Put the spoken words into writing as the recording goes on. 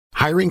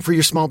Hiring for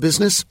your small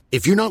business?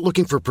 If you're not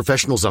looking for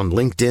professionals on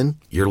LinkedIn,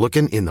 you're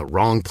looking in the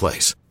wrong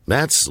place.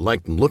 That's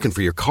like looking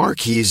for your car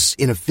keys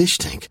in a fish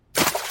tank.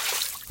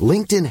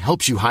 LinkedIn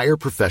helps you hire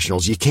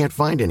professionals you can't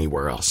find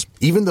anywhere else,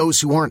 even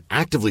those who aren't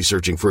actively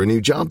searching for a new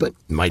job but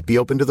might be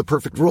open to the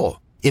perfect role.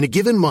 In a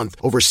given month,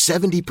 over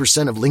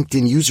 70% of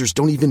LinkedIn users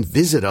don't even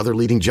visit other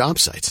leading job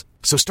sites.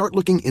 So start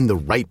looking in the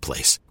right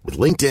place. With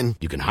LinkedIn,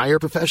 you can hire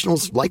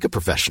professionals like a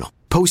professional.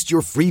 Post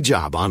your free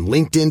job on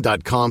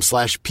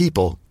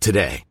linkedin.com/people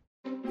today.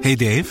 Hey,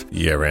 Dave.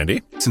 Yeah,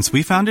 Randy. Since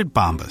we founded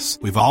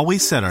Bombas, we've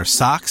always said our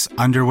socks,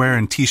 underwear,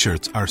 and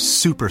T-shirts are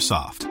super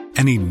soft.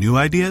 Any new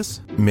ideas?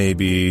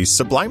 Maybe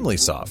sublimely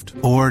soft.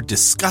 Or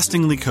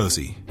disgustingly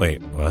cozy.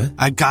 Wait, what?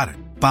 I got it.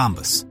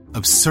 Bombas.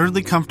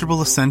 Absurdly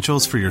comfortable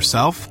essentials for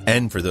yourself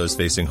and for those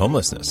facing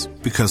homelessness.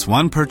 Because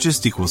one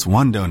purchased equals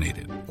one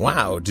donated.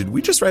 Wow, did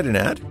we just write an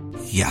ad?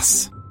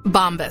 Yes.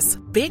 Bombas.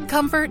 Big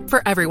comfort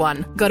for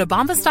everyone. Go to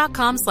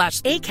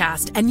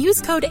bombas.com/ACAST and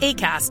use code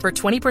ACAST for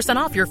 20%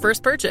 off your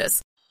first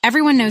purchase.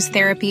 Everyone knows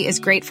therapy is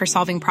great for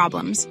solving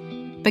problems.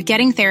 But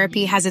getting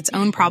therapy has its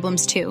own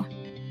problems too.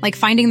 Like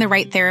finding the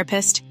right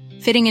therapist,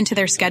 fitting into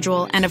their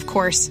schedule, and of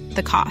course,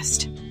 the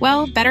cost.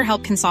 Well,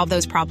 BetterHelp can solve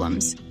those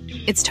problems.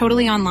 It's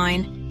totally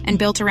online and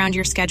built around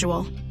your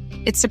schedule.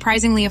 It's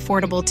surprisingly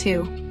affordable,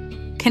 too.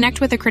 Connect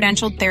with a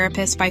credentialed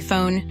therapist by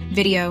phone,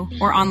 video,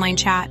 or online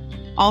chat,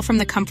 all from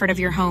the comfort of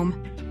your home.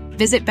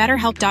 Visit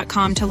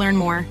BetterHelp.com to learn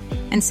more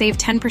and save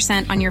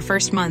 10% on your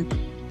first month.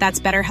 That's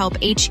BetterHelp,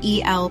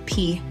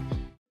 H-E-L-P.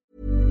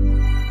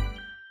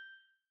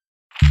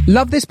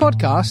 Love this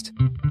podcast?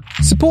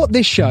 Support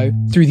this show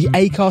through the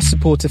Acast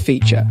supporter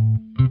feature.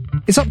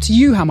 It's up to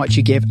you how much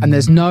you give, and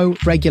there's no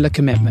regular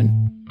commitment.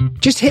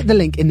 Just hit the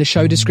link in the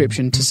show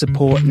description to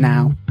support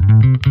now.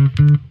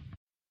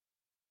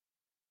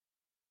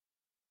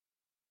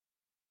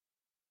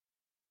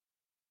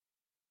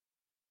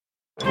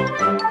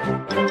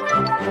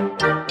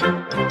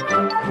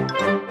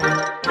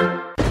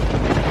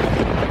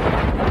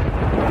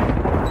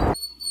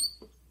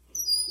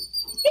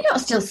 You're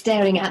not still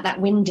staring out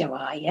that window,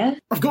 are you?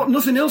 I've got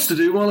nothing else to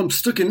do while I'm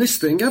stuck in this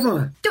thing, have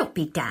I? Don't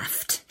be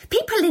daft.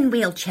 People in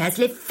wheelchairs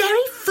live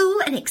very full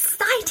and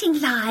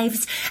exciting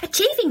lives,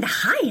 achieving the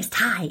highest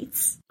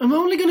heights. I'm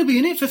only going to be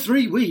in it for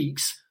 3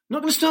 weeks.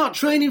 Not going to start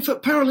training for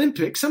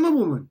Paralympics, am I,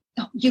 woman?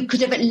 Oh, you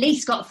could have at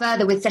least got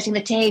further with setting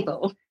the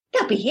table.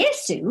 They'll be here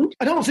soon.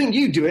 I don't think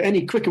you'd do it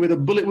any quicker with a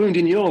bullet wound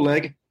in your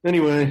leg.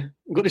 Anyway,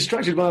 I got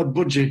distracted by a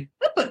budgie.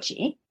 A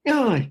budgie?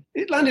 Aye,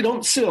 it landed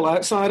on sill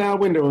outside our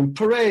window and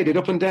paraded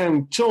up and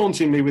down,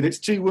 taunting me with its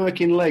 2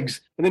 working legs,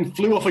 and then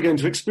flew off again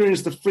to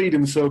experience the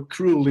freedom so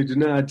cruelly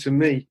denied to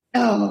me.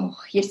 Oh,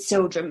 you're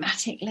so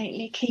dramatic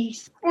lately,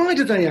 Keith. Why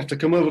do they have to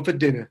come over for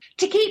dinner?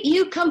 To keep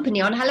you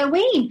company on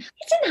Halloween.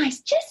 It's a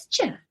nice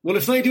gesture. Well,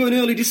 if they do an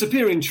early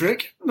disappearing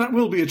trick, that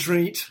will be a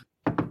treat.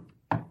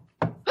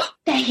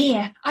 They're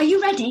here. Are you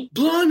ready?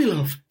 Blimey,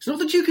 love. It's not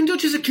the Duke and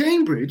Duchess of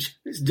Cambridge.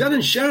 It's Dan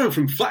and Sharon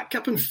from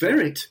Flatcap and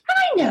Ferret.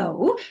 I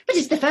know, but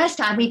it's the first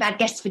time we've had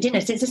guests for dinner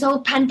since this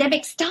whole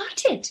pandemic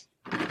started.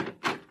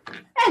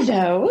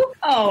 Hello.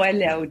 Oh,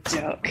 hello,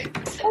 Duck.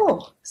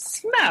 Oh,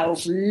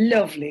 smells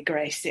lovely,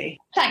 Gracie.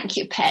 Thank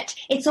you, Pet.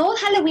 It's all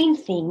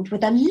Halloween-themed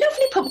with a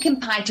lovely pumpkin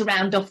pie to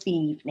round off the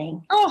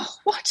evening. Oh,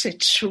 what a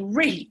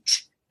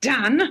treat.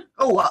 Dan?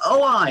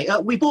 Aye.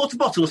 We bought a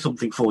bottle of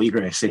something for you,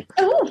 Gracie.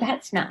 Oh,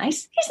 that's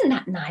nice. Isn't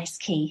that nice,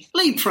 Keith?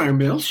 Leave, Frau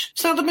Milch.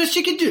 Is that the best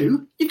you could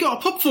do? You've got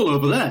a pub full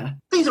over there.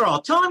 These are our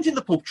times in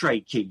the pub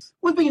trade, Keith.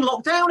 We've been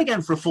locked down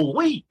again for a full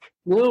week.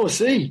 Oh, I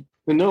see.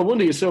 And no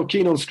wonder you're so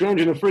keen on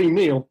scrounging a free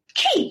meal.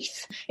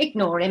 Keith!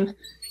 Ignore him.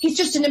 He's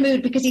just in a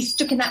mood because he's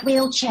stuck in that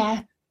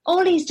wheelchair.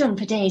 All he's done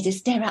for days is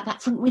stare out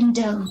that front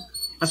window.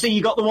 I see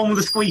you got the one with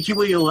the squeaky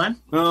wheel, then.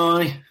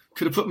 Aye.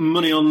 Could have put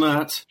money on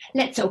that.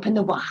 Let's open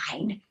the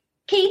wine.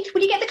 Keith,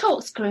 will you get the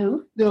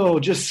corkscrew?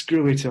 No, just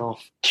screw it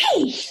off.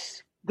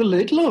 Keith! The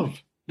lid,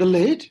 love. The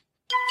lid.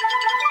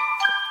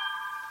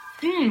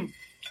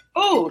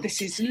 Oh,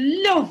 this is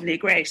lovely,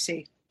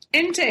 Gracie.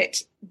 Isn't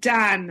it,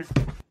 Dan?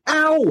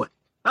 Ow!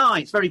 Aye,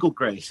 it's very good,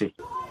 Gracie.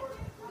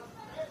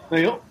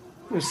 Hey up.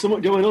 There's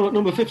something going on at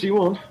number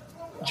 51.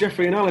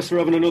 Geoffrey and Alice are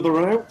having another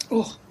row.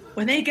 Oh,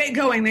 when they get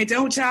going, they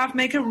don't half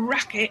make a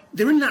racket.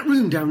 They're in that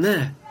room down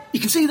there. You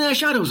can see their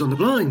shadows on the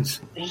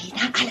blinds.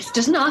 That Alice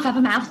doesn't half have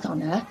a mouth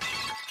on her.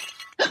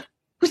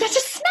 Was that a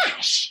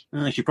smash?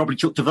 She probably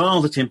chucked a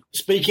vase at him.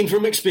 Speaking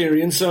from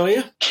experience, are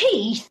you?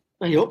 Keith!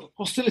 Hey up.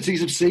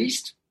 Hostilities have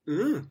ceased.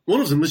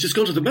 One of them has just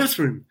gone to the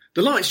bathroom.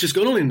 The light's just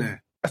gone on in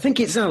there. I think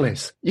it's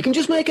Alice. You can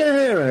just make her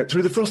hair out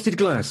through the frosted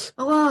glass.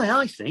 Oh, aye,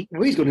 I see.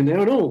 Now he's gone in there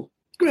and all.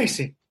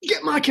 Gracie,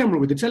 get my camera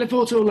with the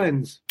telephoto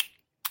lens.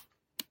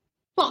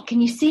 What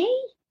can you see?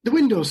 The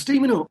window's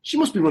steaming up. She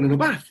must be running a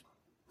bath.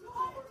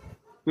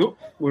 Oh,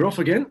 we're off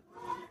again.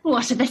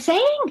 What are they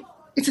saying?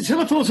 It's a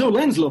telephoto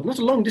lens, love, not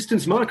a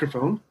long-distance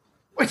microphone.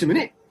 Wait a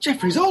minute.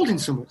 Geoffrey's holding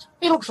something.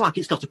 It looks like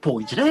it's got a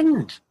pointed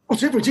end.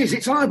 Whatever it is,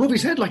 it's high above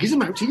his head like he's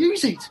about to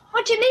use it.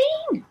 What do you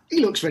mean? He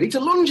looks ready to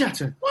lunge at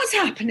her. What's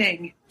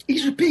happening?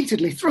 He's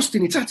repeatedly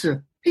thrusting it at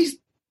her. He's...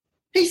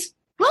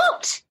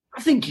 What? I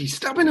think he's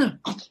stabbing her.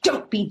 Oh,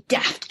 don't be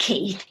daft,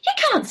 Keith. You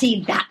can't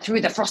see that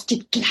through the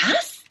frosted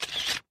glass.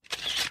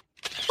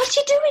 What's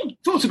she doing?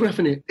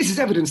 Photographing it. This is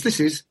evidence, this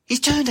is. He's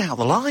turned out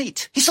the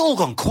light. It's all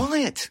gone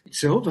quiet.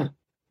 It's over.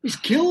 He's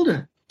killed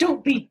her.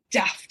 Don't be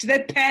daft, the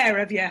pair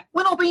of you.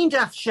 We're not being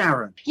daft,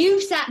 Sharon.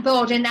 You've sat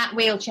bored in that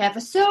wheelchair for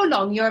so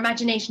long your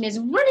imagination is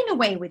running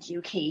away with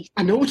you, Keith.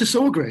 I know what I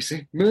saw,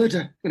 Gracie.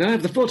 Murder. And I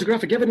have the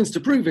photographic evidence to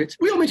prove it.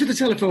 Wheel me to the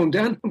telephone,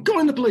 Dan. I'm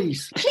calling the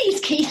police. Please,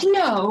 Keith,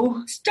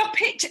 no.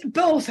 Stop it,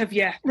 both of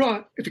you.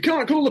 Right, if you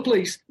can't call the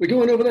police, we're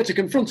going over there to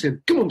confront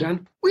him. Come on,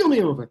 Dan. Wheel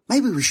me over.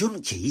 Maybe we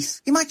shouldn't,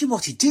 Keith. Imagine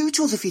what he'd do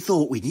to us if he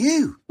thought we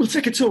knew. We'll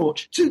take a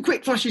torch. 2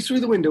 quick flashes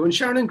through the window and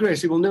Sharon and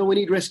Gracie will know we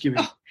need rescuing.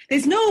 Oh,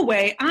 there's no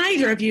way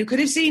either of you could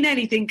have seen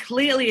anything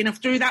clearly enough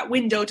through that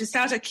window to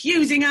start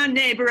accusing our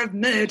neighbour of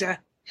murder.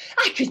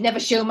 I could never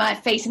show my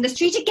face in the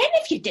street again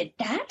if you did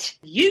that.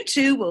 You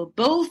two will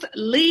both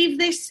leave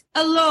this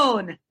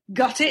alone.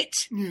 Got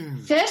it?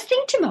 First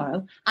thing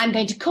tomorrow, I'm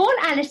going to call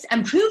Alice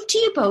and prove to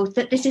you both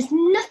that this is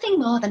nothing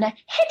more than a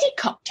heady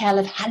cocktail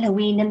of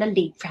Halloween and the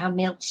Liebfrau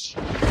Milch.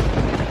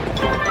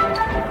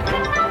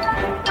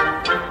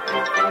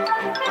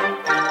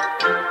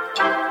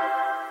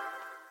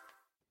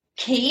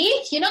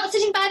 Keith, you're not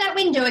sitting by that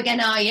window again,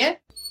 are you?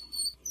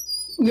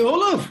 No,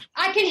 love.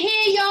 I can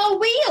hear your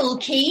wheel,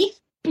 Keith.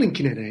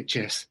 Blinking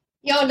NHS.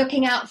 You're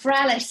looking out for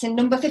Alice in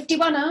number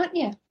 51, aren't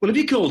you? Well, have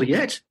you called her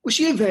yet? Was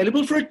she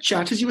available for a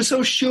chat as you were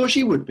so sure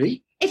she would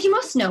be? If you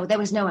must know, there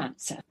was no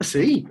answer. I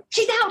see.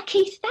 She's out,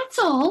 Keith, that's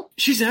all.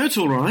 She's out,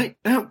 all right.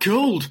 Out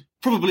cold.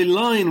 Probably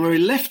lying where he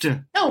left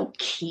her. Oh,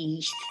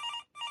 Keith.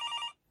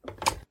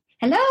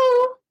 Hello?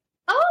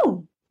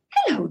 Oh,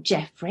 hello,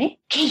 Geoffrey.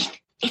 Keith,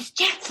 it's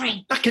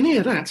Geoffrey. I can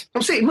hear that.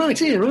 I'm sitting right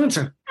here, aren't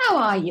I? How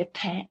are you,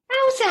 pet?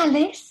 How's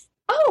Alice?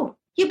 Oh,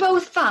 you're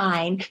both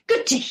fine.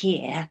 Good to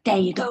hear. There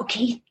you go,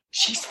 Keith.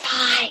 She's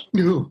fine.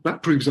 No,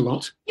 that proves a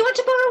lot. You want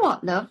to borrow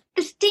what, love?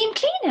 The steam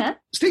cleaner?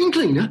 Steam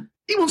cleaner?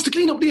 He wants to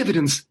clean up the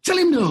evidence. Tell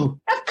him no.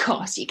 Of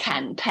course you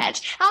can,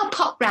 pet. I'll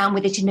pop round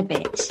with it in a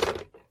bit.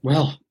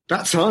 Well,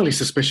 that's highly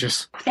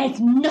suspicious. There's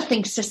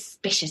nothing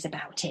suspicious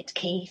about it,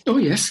 Keith. Oh,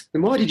 yes?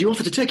 Then why did you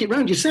offer to take it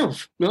round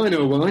yourself? I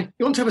know why.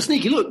 You want to have a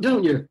sneaky look,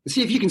 don't you? And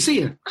see if you can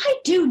see her. I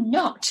do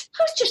not.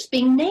 I was just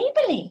being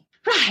neighbourly.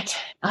 Right,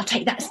 I'll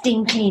take that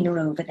steam cleaner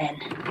over then.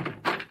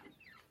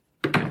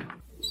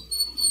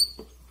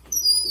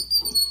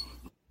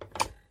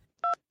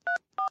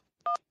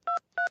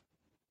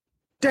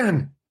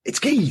 Dan, it's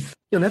Keith.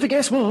 You'll never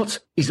guess what.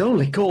 He's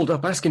only called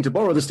up asking to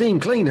borrow the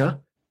steam cleaner.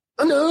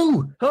 Oh,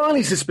 no,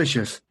 highly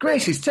suspicious.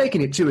 Gracie's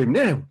taking it to him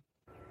now.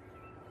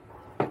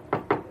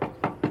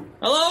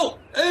 Hello?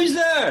 Who's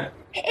there?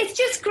 It's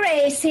just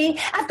Gracie.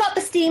 I've got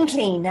the steam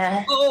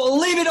cleaner. Oh,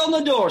 leave it on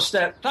the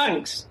doorstep,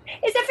 thanks.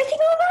 Is everything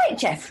all right,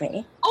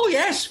 Geoffrey? Oh,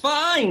 yes,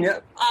 fine.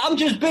 I'm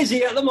just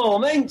busy at the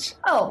moment.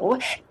 Oh,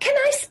 can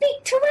I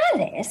speak to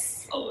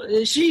Alice?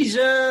 Oh, she's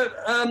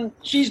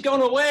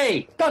gone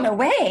away. Gone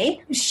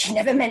away? She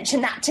never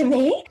mentioned that to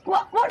me.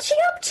 What's she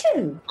up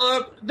to?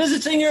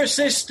 Visiting her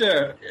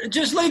sister.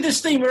 Just leave the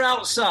steamer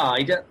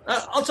outside.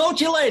 I'll talk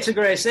to you later,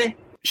 Gracie.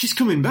 She's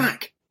coming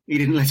back. He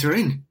didn't let her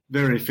in.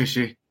 Very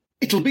fishy.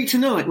 It'll be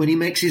tonight when he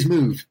makes his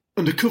move.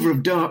 Under cover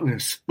of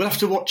darkness. We'll have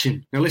to watch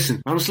him. Now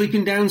listen, I'm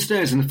sleeping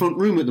downstairs in the front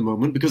room at the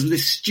moment because of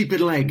this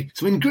stupid leg.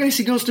 So when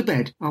Gracie goes to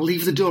bed, I'll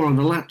leave the door on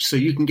the latch so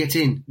you can get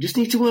in. You just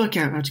need to work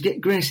out how to get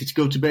Gracie to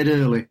go to bed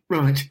early.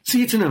 Right, see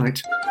you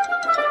tonight.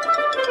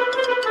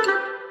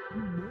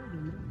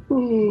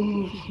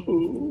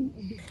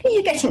 Are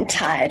you getting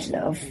tired,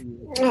 love?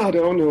 I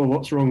don't know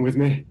what's wrong with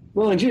me.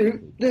 Mind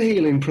you, the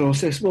healing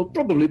process will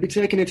probably be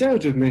taking it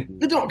out of me.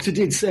 The doctor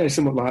did say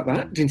something like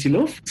that, didn't he,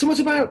 love? Something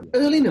about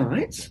early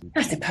nights?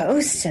 I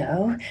suppose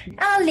so.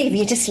 I'll leave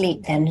you to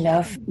sleep then,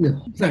 love.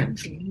 No,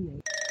 thanks.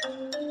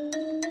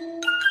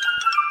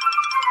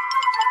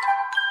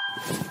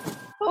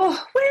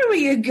 Oh, where are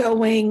you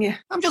going?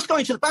 I'm just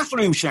going to the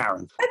bathroom,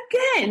 Sharon.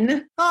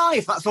 Again? Aye,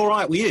 if that's all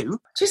right with you.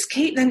 Just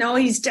keep the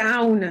noise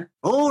down.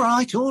 All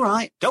right.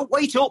 Don't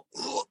wait up.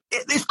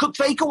 This could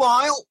take a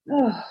while.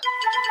 Oh.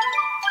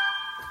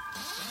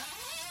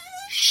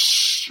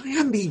 Shh, I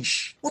am being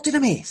shh. What did I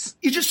miss?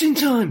 You're just in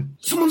time.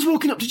 Someone's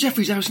walking up to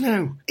Geoffrey's house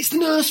now. It's the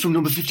nurse from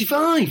number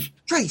 55.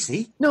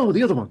 Tracy? No,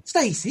 the other one.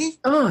 Stacey?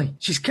 Aye,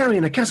 she's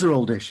carrying a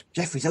casserole dish.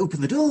 Geoffrey's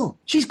opened the door.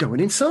 She's going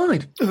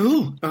inside.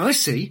 Oh, I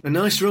see. A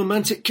nice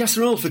romantic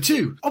casserole for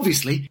two.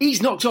 Obviously,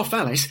 he's knocked off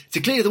Alice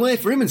to clear the way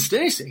for him and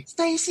Stacey.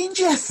 Stacey and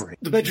Geoffrey?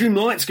 The bedroom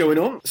light's going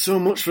on. So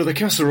much for the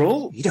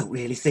casserole. You don't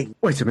really think...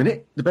 Wait a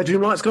minute. The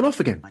bedroom light's gone off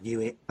again. I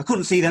knew it. I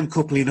couldn't see them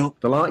coupling up.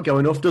 The light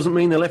going off doesn't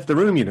mean they left the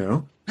room, you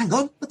know. Hang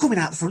on, they're coming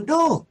out the front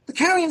door. They're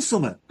carrying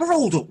summer. A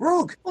rolled-up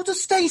rug. What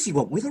does Stacey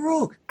want with a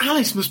rug?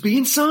 Alice must be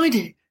inside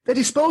it. They're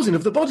disposing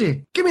of the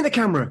body. Give me the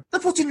camera. They're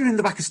putting her in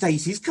the back of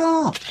Stacey's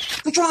car.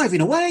 They're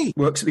driving away.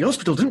 Works at the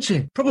hospital, doesn't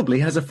she? Probably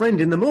has a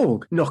friend in the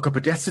morgue. Knock up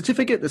a death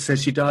certificate that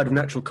says she died of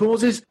natural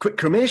causes. Quick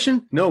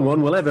cremation. No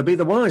one will ever be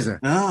the wiser.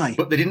 Aye.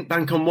 But they didn't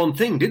bank on one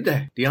thing, did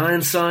they? The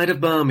Ironside of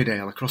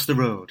Barmydale across the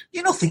road.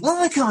 You're nothing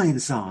like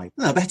Ironside.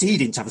 I bet he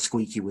didn't have a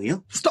squeaky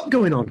wheel. Stop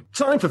going on.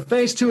 Time for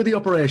phase 2 of the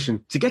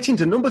operation. To get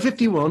into number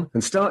 51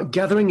 and start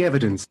gathering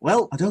evidence.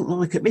 Well, I don't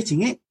like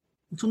admitting it,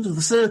 but under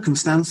the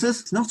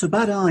circumstances, it's not a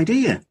bad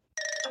idea.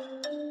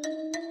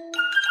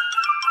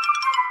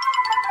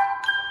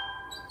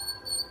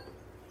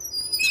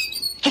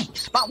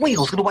 Keith, that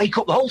wheel's going to wake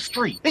up the whole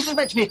street. This is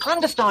meant to be a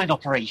clandestine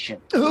operation.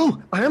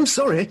 Oh, I am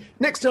sorry.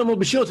 Next time I'll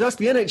be sure to ask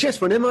the NHS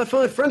for an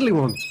MI5 friendly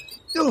one.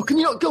 Oh, can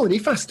you not go any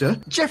faster?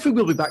 Jeffrey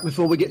will be back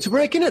before we get to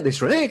break in at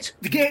this rate.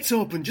 The gate's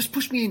open. Just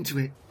push me into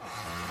it.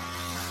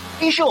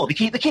 Are you sure they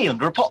keep the key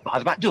under a pot by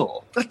the back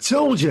door? I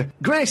told you.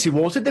 Gracie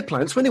watered the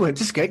plants when they went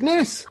to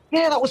Skegness.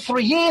 Yeah, that was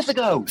 3 years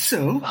ago.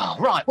 So? Oh,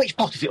 right. Which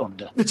pot is it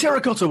under? The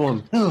terracotta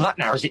one. Oh, that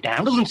narrows it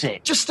down, doesn't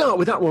it? Just start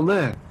with that one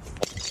there.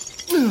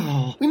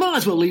 Oh, we might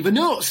as well leave a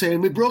note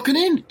saying we've broken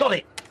in. Got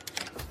it.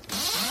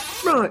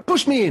 Right,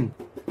 push me in.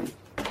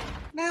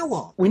 Now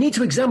what? We need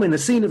to examine the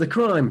scene of the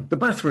crime, the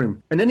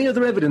bathroom, and any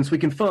other evidence we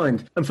can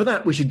find. And for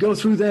that, we should go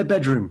through their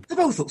bedroom. They're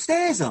both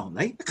upstairs, aren't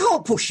they? I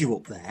can't push you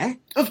up there.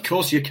 Of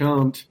course you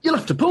can't. You'll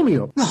have to pull me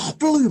up. Oh,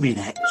 blooming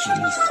heck,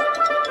 jeez.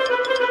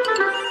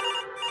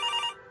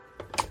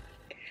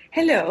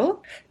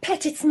 Hello?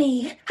 Pet, it's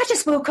me. I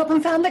just woke up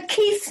and found that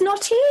Keith's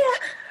not here.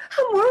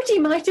 I'm worried he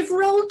might have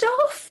rolled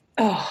off.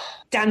 Oh,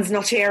 Dan's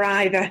not here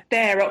either.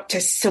 They're up to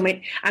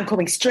summit. I'm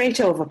coming straight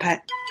over,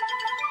 Pet.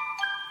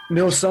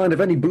 No sign of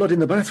any blood in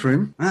the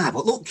bathroom. Ah,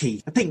 but look,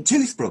 Keith, a pink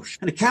toothbrush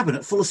and a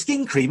cabinet full of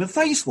skin cream and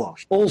face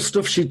wash. All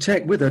stuff she'd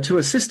take with her to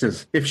her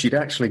sister's, if she'd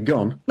actually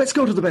gone. Let's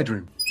go to the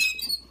bedroom.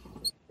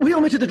 We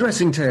omitted the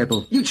dressing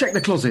table. You check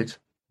the closet.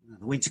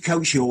 The winter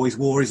coat she always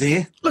wore is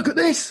here. Look at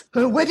this,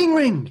 her wedding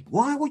ring.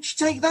 Why would she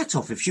take that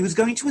off if she was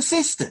going to a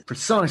sister?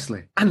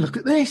 Precisely. And look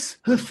at this,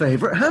 her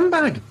favourite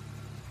handbag.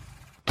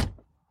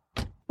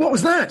 What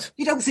was that?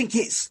 You don't think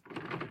it's...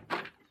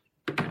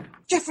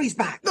 Jeffrey's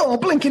back. Oh,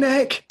 blinking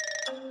heck.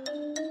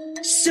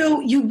 So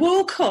you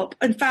woke up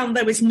and found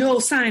there was no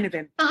sign of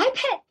him? I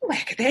Pet.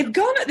 Where could they have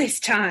gone at this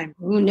time?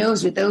 Who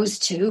knows with those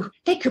two?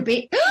 They could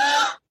be...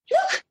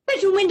 Look!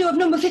 Bedroom window of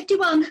number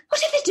 51.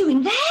 What are they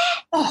doing there?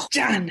 Oh,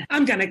 Dan,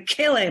 I'm going to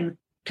kill him.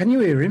 Can you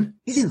hear him?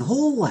 He's in the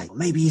hallway.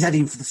 Maybe he's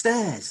heading for the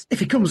stairs. If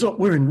he comes up,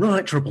 we're in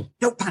right trouble.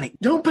 Don't panic.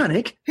 Don't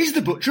panic? He's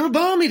the butcher of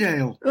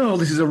Barmydale. Oh,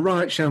 this is a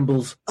right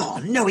shambles. Oh,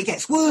 no, it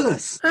gets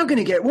worse. How can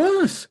it get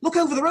worse? Look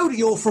over the road at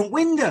your front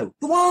window.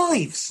 The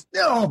wives.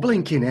 Oh,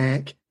 blinking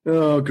heck.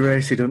 Oh,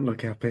 Gracie don't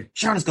look happy.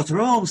 Sharon's got her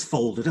arms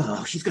folded.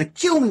 Oh, she's going to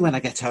kill me when I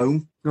get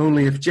home.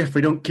 Only if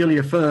Jeffrey don't kill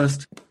you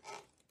first.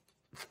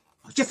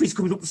 Jeffrey's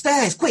coming up the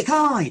stairs. Quick,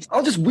 hide.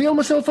 I'll just wheel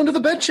myself under the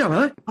bed, shall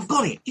I? I've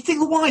got it. Do you think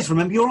the wives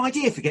remember your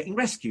idea for getting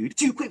rescued?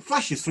 2 quick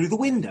flashes through the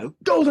window?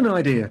 Golden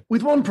idea,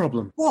 with one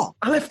problem. What?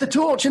 I left the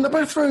torch in the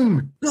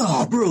bathroom.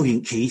 Oh,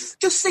 brilliant, Keith.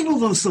 Just signal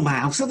them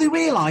somehow so they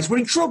realise we're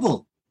in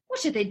trouble.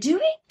 What are they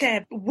doing?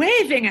 They're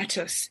waving at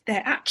us.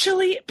 They're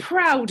actually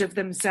proud of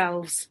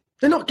themselves.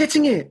 They're not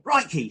getting it.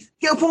 Right, Keith.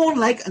 Get up on one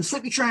leg and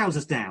slip your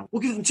trousers down.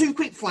 We'll give them 2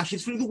 quick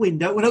flashes through the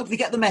window and hopefully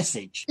get the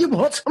message. You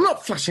what? I'm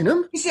not flashing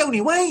them. It's the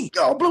only way.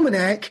 Oh, bloomin'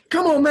 heck.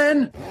 Come on,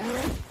 then.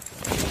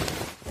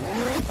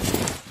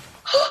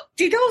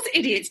 Did those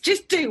idiots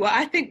just do what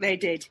I think they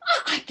did?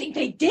 I think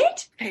they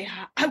did. They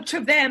are out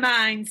of their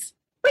minds.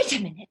 Wait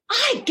a minute.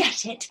 I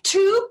get it.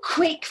 2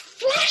 quick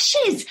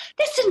flashes.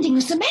 They're sending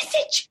us a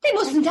message. They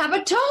mustn't have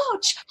a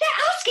torch.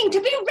 They're asking to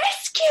be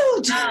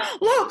rescued.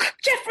 Look,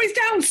 Jeffrey's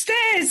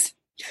downstairs.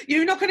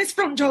 You knock on his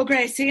front door,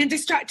 Gracie, and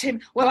distract him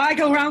while I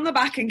go round the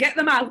back and get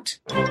them out.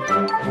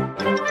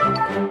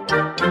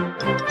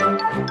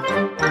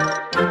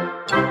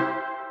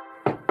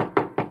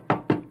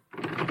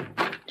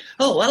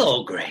 Oh,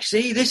 hello,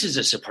 Gracie. This is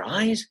a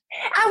surprise.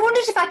 I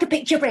wondered if I could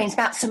pick your brains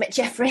about something,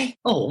 Jeffrey.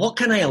 Oh, what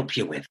can I help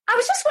you with? I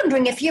was just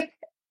wondering if you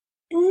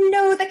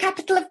know the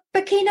capital of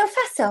Burkina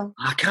Faso.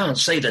 I can't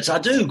say that I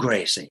do,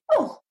 Gracie.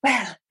 Oh,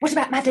 well, what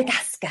about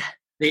Madagascar?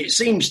 It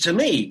seems to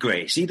me,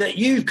 Gracie, that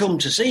you've come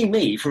to see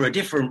me for a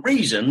different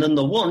reason than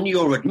the one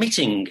you're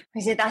admitting.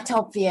 Is it that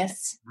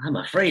obvious? I'm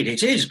afraid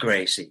it is,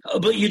 Gracie.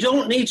 But you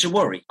don't need to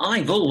worry.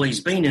 I've always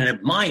been an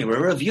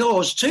admirer of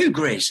yours too,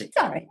 Gracie.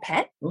 Sorry,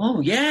 Pet.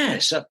 Oh,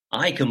 yes.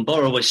 I can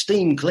borrow a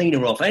steam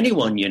cleaner off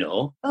anyone, you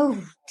know.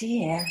 Oh,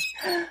 dear.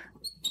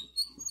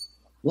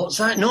 What's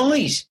that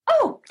noise?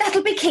 Oh,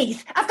 that'll be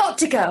Keith. I've got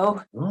to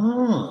go.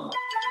 Oh.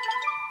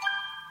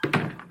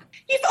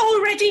 You've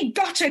already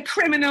got a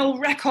criminal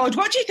record.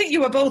 What do you think you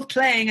were both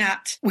playing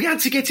at? We had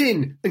to get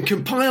in and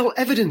compile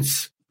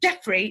evidence.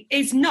 Jeffrey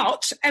is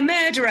not a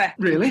murderer.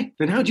 Really?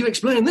 Then how do you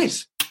explain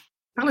this?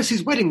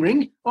 Alice's wedding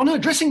ring on her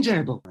dressing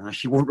table.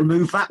 She wouldn't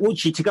remove that, would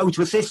she, to go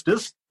to her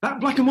sister's?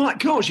 That black and white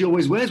coat she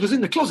always wears was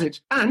in the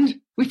closet. And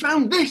we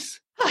found this.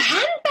 A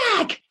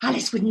handbag!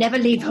 Alice would never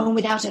leave home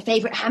without her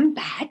favourite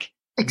handbag.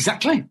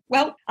 Exactly.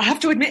 Well, I have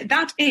to admit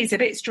that is a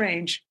bit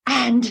strange.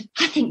 And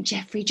I think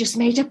Geoffrey just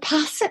made a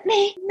pass at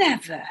me.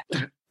 Never.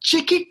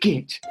 Cheeky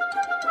git.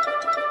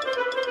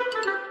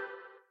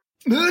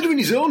 Murdering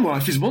his own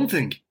wife is one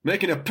thing.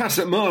 Making a pass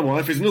at my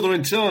wife is another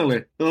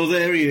entirely. Oh,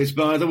 there he is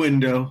by the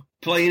window,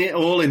 playing it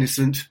all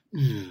innocent.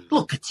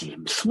 Look at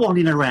him,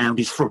 swanning around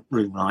his front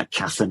room like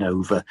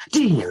Casanova.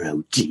 Dear,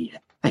 oh dear.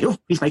 Hey, oh,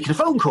 he's making a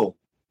phone call.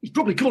 He's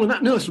probably calling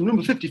that nurse from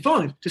number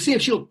 55 to see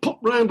if she'll pop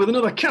round with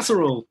another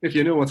casserole, if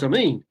you know what I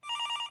mean.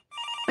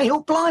 Hey,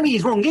 oh, blimey,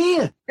 he's wrong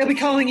here. He'll be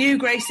calling you,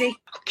 Gracie.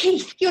 Oh,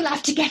 Keith, you'll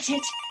have to get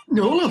it.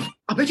 No, love,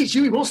 I bet it's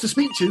you he wants to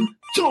speak to.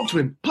 Talk to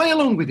him, play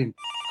along with him.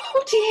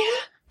 Oh,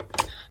 dear.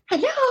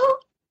 Hello?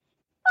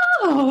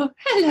 Oh,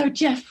 hello,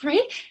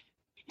 Geoffrey.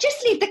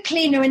 Just leave the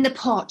cleaner in the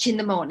porch in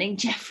the morning,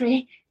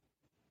 Geoffrey.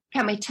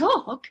 Can we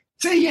talk?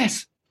 Say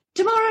yes.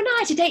 Tomorrow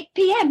night at 8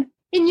 p.m.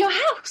 in your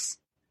house.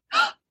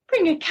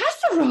 Bring a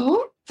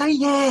casserole? Say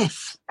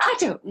yes. I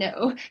don't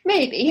know.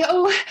 Maybe.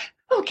 Oh,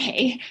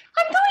 okay.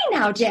 I'm going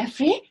now,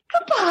 Geoffrey.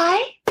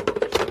 Goodbye.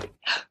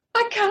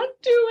 I can't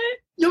do it.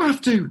 You'll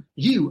have to.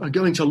 You are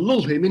going to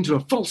lull him into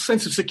a false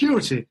sense of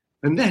security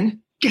and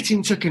then get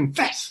him to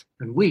confess.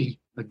 And we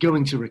are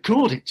going to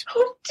record it.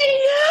 Oh,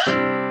 dear.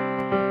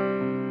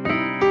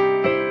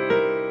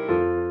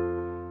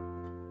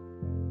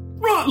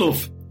 Right,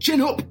 love.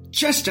 Chin up,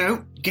 chest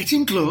out, get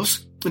him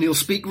close, and he'll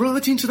speak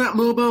right into that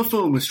mobile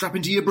phone we're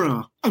strapping to your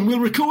bra. And we'll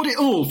record it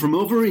all from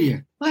over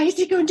here. Why is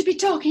he going to be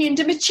talking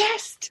into my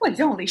chest? Well, he's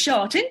only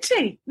short, isn't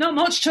he? Not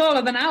much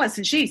taller than Alice,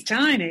 and she's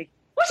tiny.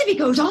 What if he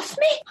goes off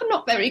me? I'm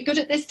not very good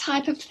at this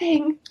type of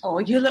thing. Oh,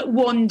 you look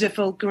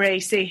wonderful,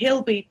 Gracie.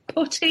 He'll be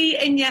putty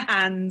in your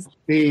hands.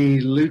 Hey,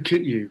 look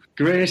at you.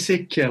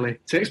 Gracie Kelly.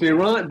 Takes me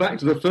right back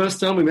to the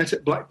first time we met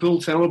at Blackpool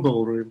Tower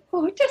Ballroom.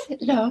 Oh, does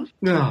it, love?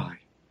 Aye.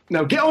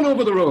 Now get on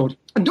over the road.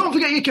 And don't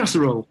forget your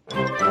casserole.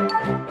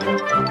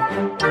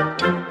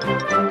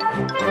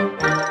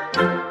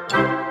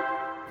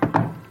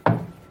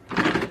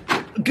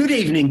 Good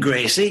evening,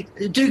 Gracie.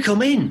 Do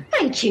come in.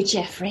 Thank you,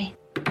 Geoffrey.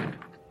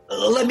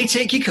 Let me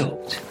take your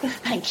coat.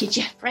 Thank you,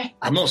 Geoffrey.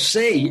 I must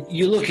say,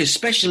 you look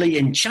especially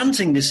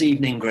enchanting this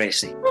evening,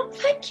 Gracie. Oh,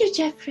 thank you,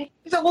 Geoffrey.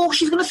 Is that all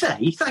she's going to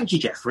say? Thank you,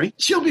 Geoffrey.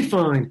 She'll be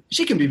fine.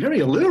 She can be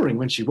very alluring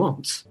when she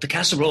wants. The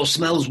casserole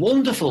smells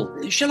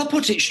wonderful. Shall I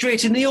put it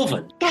straight in the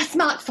oven? Gas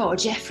mark 4,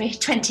 Geoffrey.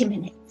 20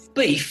 minutes.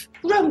 Beef?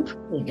 Rump.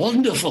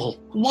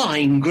 Wonderful.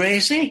 Wine,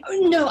 Gracie?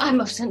 Oh, no, I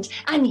mustn't.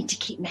 I need to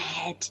keep my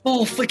head.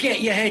 Oh,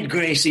 forget your head,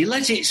 Gracie.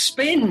 Let it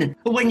spin.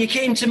 When you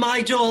came to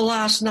my door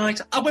last night,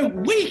 I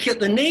went weak at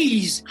the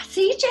knees. I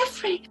see,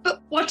 Geoffrey.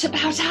 But what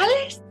about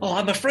Alice? Oh,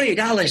 I'm afraid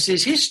Alice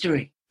is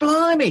history.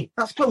 Blimey,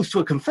 that's close to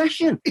a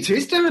confession. It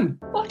is, Dan.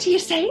 What are you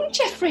saying,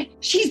 Geoffrey?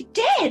 She's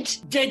dead.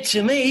 Dead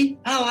to me?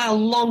 How I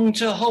long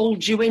to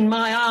hold you in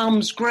my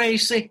arms,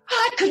 Gracie.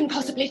 I couldn't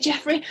possibly,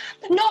 Geoffrey.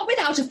 Not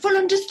without a full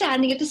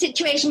understanding of the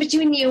situation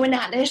between you and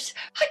Alice.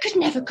 I could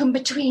never come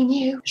between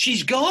you.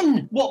 She's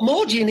gone. What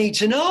more do you need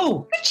to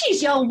know? But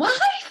she's your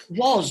wife.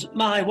 Was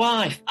my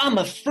wife. I'm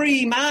a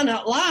free man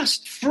at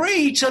last.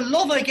 Free to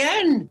love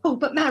again. Oh,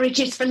 but marriage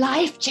is for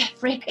life,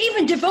 Geoffrey.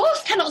 Even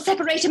divorce cannot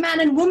separate a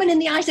man and woman in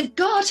the eyes of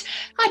God.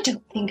 I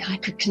don't think I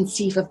could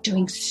conceive of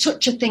doing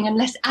such a thing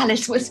unless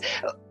Alice was,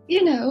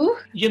 you know.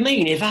 You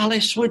mean if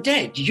Alice were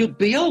dead, you'd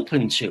be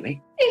open to it?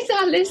 Is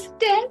Alice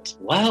dead?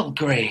 Well,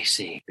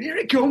 Gracie. Here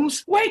it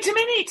comes. Wait a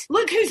minute.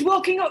 Look who's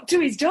walking up to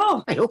his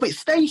door. Hey, up, it's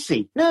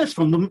Stacey, nurse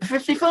from number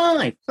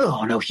 55.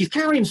 Oh, no, she's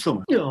carrying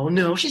someone. Oh,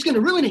 no, she's going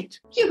to ruin it.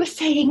 You were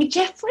saying,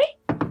 Geoffrey?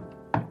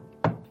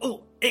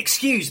 Oh,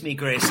 excuse me,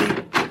 Gracie.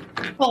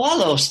 Oh,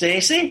 hello,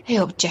 Stacey. Hey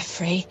up,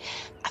 Geoffrey.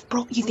 I've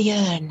brought you the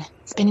urn.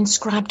 It's been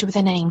inscribed with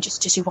her name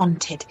just as you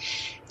wanted.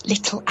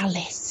 Little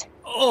Alice.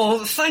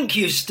 Oh, thank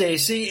you,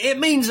 Stacey. It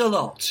means a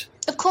lot.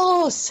 Of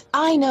course.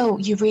 I know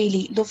you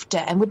really loved her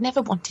and would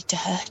never wanted to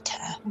hurt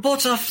her.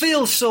 But I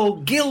feel so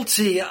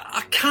guilty.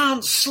 I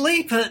can't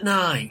sleep at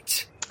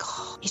night.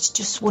 Oh, it's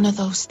just one of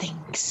those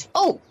things.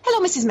 Oh,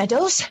 hello, Mrs.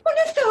 Meadows. One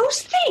of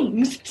those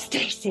things?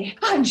 Stacey,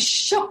 I'm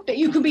shocked that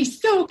you can be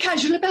so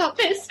casual about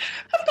this.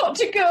 I've got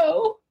to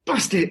go.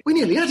 Blast it, we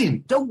nearly had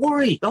him. Don't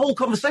worry, the whole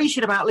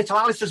conversation about little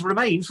Alice's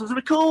remains was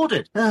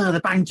recorded. Ah, the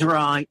bang to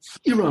rights.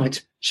 You're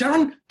right.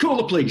 Sharon, call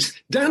the police.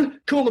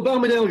 Dan, call the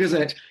Barmydale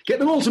Gazette. Get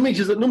them all to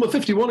meet us at number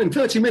 51 in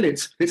 30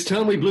 minutes. It's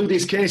time we blew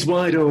this case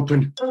wide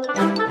open.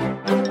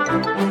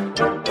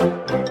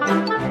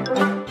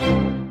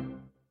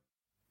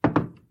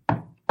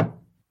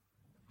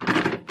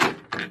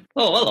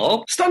 Oh,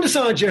 hello. Stand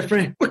aside,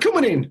 Geoffrey. We're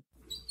coming in.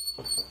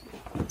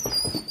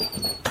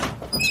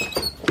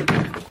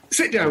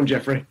 Sit down,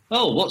 Geoffrey.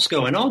 Oh, what's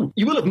going on?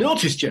 You will have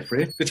noticed,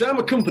 Geoffrey, that I'm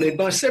accompanied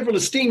by several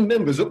esteemed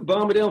members of the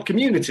Barmydale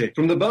community.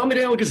 From the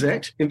Barmydale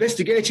Gazette,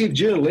 investigative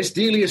journalist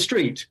Delia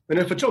Street, and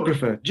a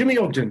photographer, Jimmy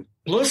Ogden.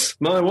 Plus,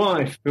 my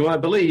wife, who I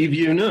believe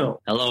you know.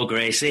 Hello,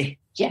 Gracie.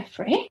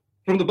 Geoffrey?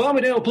 From the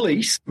Barmydale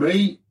Police...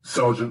 Me,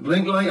 Sergeant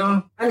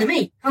Linklater. And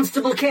me,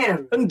 Constable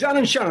Cairn. And Dan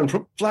and Sharon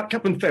from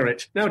Flatcap and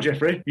Ferret. Now,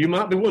 Geoffrey, you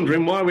might be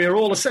wondering why we are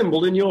all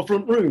assembled in your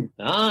front room.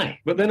 Aye.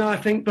 But then I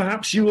think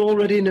perhaps you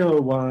already know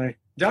why.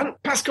 Dan,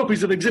 pass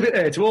copies of Exhibit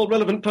A to all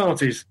relevant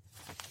parties.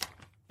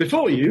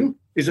 Before you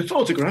is a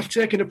photograph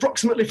taken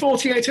approximately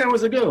 48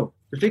 hours ago.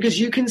 The figures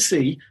you can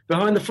see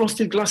behind the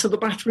frosted glass of the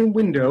bathroom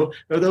window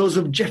are those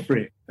of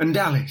Geoffrey and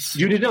Alice.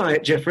 You deny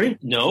it, Geoffrey?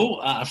 No,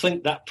 I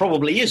think that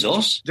probably is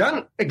us.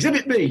 Dan,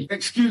 Exhibit B.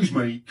 Excuse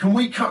me, can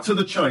we cut to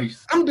the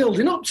chase? I'm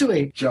building up to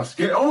it. Just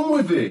get on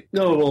with it.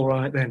 No, all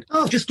right then.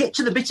 Oh, just get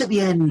to the bit at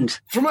the end.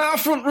 From our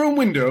front room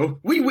window,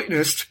 we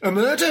witnessed a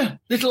murder.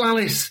 Little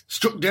Alice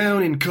struck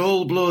down in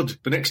cold blood.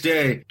 The next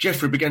day,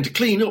 Geoffrey began to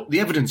clean up the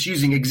evidence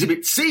using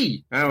Exhibit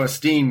C, our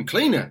steam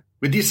cleaner.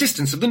 With the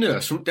assistance of the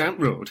nurse from Down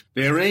Road,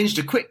 they arranged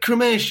a quick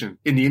cremation.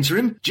 In the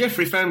interim,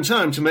 Geoffrey found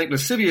time to make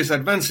lascivious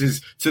advances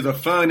to the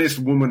finest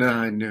woman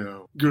I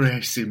know,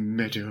 Gracie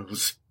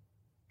Meadows.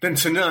 Then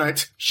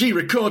tonight, she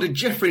recorded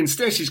Geoffrey and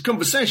Stacey's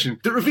conversation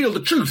that revealed the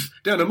truth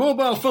down a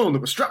mobile phone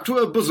that was strapped to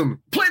her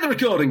bosom. Play the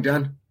recording,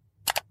 Dan.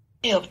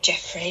 Hey up,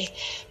 Geoffrey.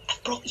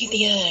 I've brought you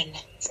the urn.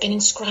 It's been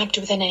inscribed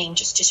with a name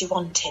just as you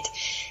wanted.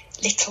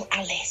 Little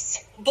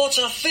Alice. But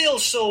I feel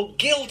so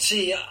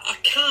guilty. I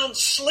can't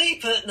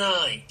sleep at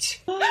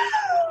night.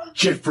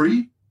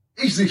 Geoffrey,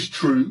 is this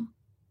true?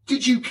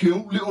 Did you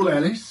kill little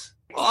Alice?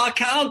 I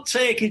can't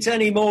take it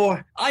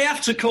anymore. I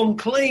have to come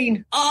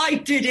clean. I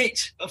did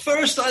it.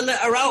 First I let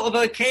her out of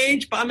her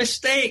cage by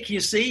mistake, you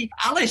see.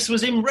 Alice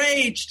was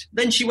enraged.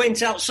 Then she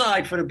went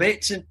outside for a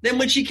bit. And then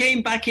when she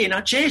came back in,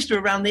 I chased her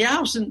around the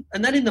house and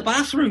then in the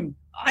bathroom.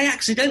 I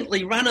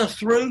accidentally ran her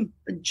through,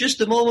 and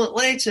just a moment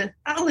later,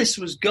 Alice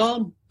was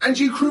gone. And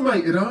you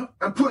cremated her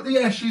and put the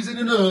ashes in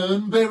an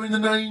urn bearing the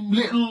name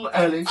Little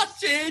Alice?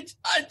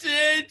 I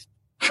did.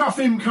 Cuff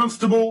him,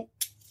 Constable.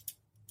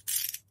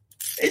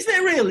 Is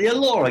there really a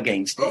law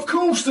against it? Of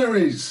course there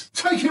is.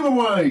 Take him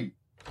away.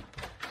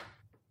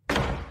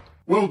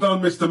 Well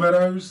done, Mr.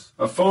 Meadows.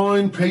 A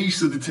fine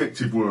piece of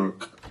detective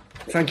work.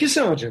 Thank you,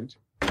 Sergeant.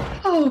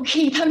 Oh,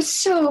 Keith, I'm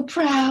so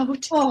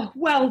proud. Oh,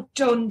 well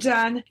done,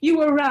 Dan. You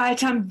were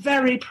right. I'm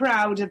very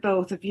proud of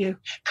both of you.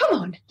 Come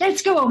on,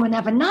 let's go home and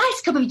have a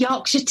nice cup of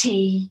Yorkshire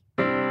tea.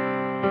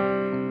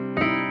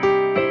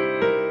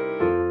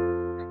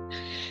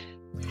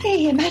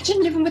 Hey,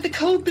 imagine living with a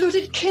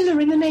cold-blooded killer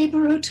in the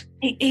neighbourhood.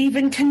 He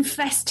even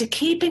confessed to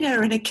keeping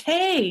her in a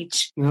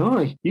cage.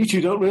 Aye, you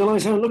two don't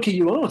realise how lucky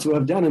you are to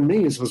have Dan and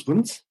me as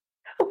husbands.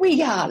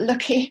 We are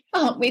lucky,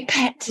 aren't we,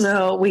 Pet?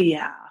 No, we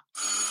are.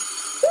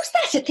 Who's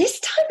that at this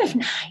time of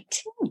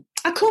night?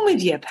 I'll come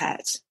with you,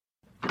 Pet.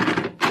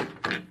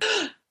 Alice!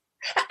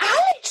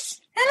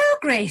 Hello,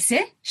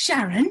 Gracie.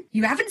 Sharon,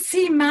 you haven't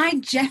seen my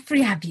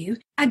Geoffrey, have you?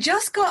 I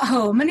just got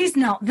home and he's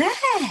not there.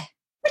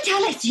 But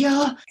Alice,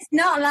 you're... It's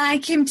not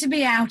like him to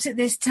be out at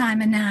this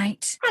time of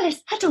night.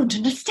 Alice, I don't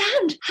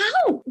understand.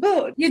 How?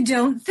 But you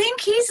don't think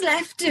he's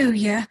left, do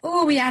you?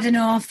 Oh, we had an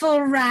awful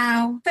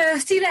row.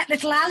 First he let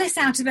little Alice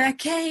out of her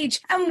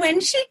cage, and when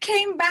she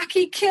came back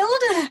he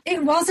killed her.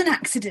 It was an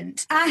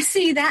accident. I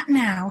see that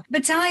now,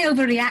 but I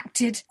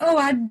overreacted. Oh,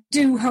 I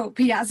do hope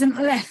he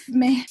hasn't left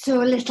me. So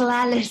little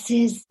Alice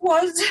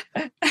was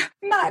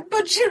my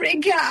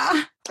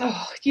budgerigar.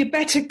 Oh, you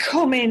better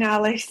come in,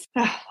 Alice.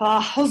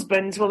 Our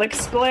husbands will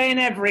explain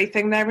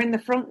everything. They're in the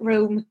front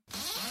room.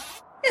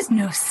 There's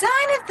no sign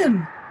of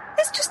them.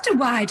 There's just a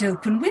wide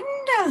open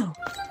window.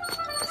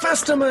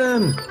 Faster,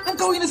 man! I'm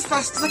going as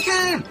fast as I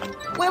can.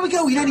 Where are we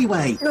going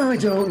anyway? I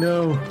don't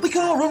know. We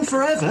can't run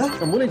forever.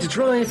 I'm willing to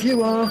try if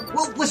you are.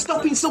 Well, we're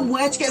stopping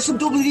somewhere to get some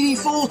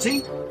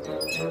WD-40.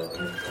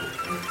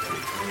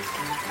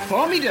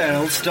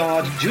 Barmydale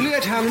starred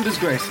Juliet Howland as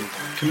Gracie,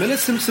 Camilla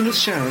Simpson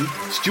as Sharon,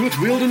 Stuart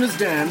Wheeldon as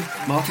Dan,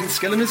 Martin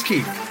Skellen as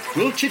Keith,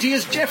 Will Chitty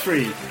as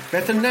Geoffrey,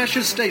 Bethan Nash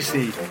as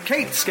Stacey,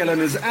 Kate Skellen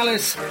as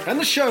Alice, and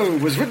the show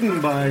was written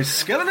by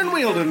Skellen and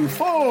Wheeldon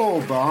for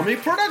Barmy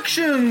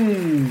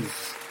Productions.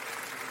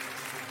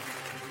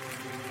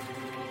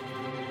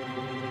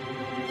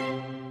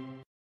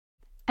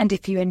 And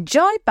if you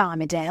enjoy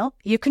Barmydale,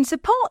 you can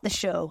support the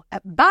show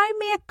at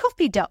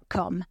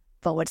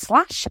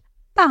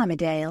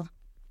buymeacoffee.com/Barmydale.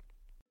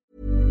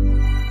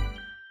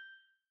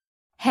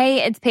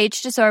 Hey, it's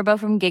Paige DeSorbo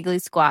from Giggly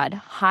Squad.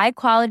 High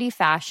quality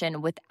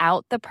fashion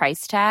without the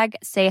price tag.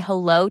 Say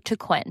hello to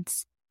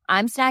Quince.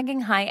 I'm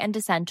snagging high-end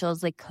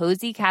essentials like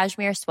cozy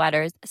cashmere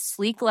sweaters,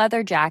 sleek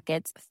leather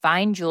jackets,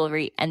 fine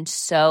jewelry, and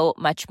so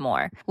much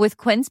more. With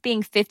Quince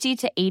being 50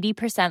 to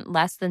 80%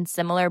 less than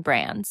similar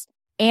brands.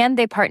 And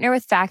they partner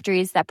with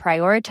factories that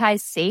prioritize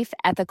safe,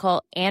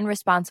 ethical, and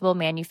responsible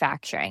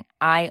manufacturing.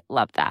 I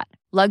love that.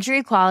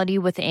 Luxury quality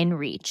within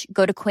reach.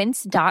 Go to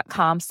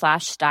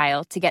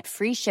quince.com/style to get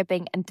free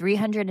shipping and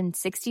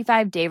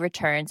 365-day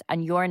returns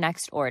on your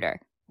next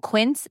order.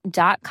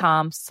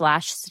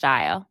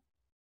 Quince.com/style.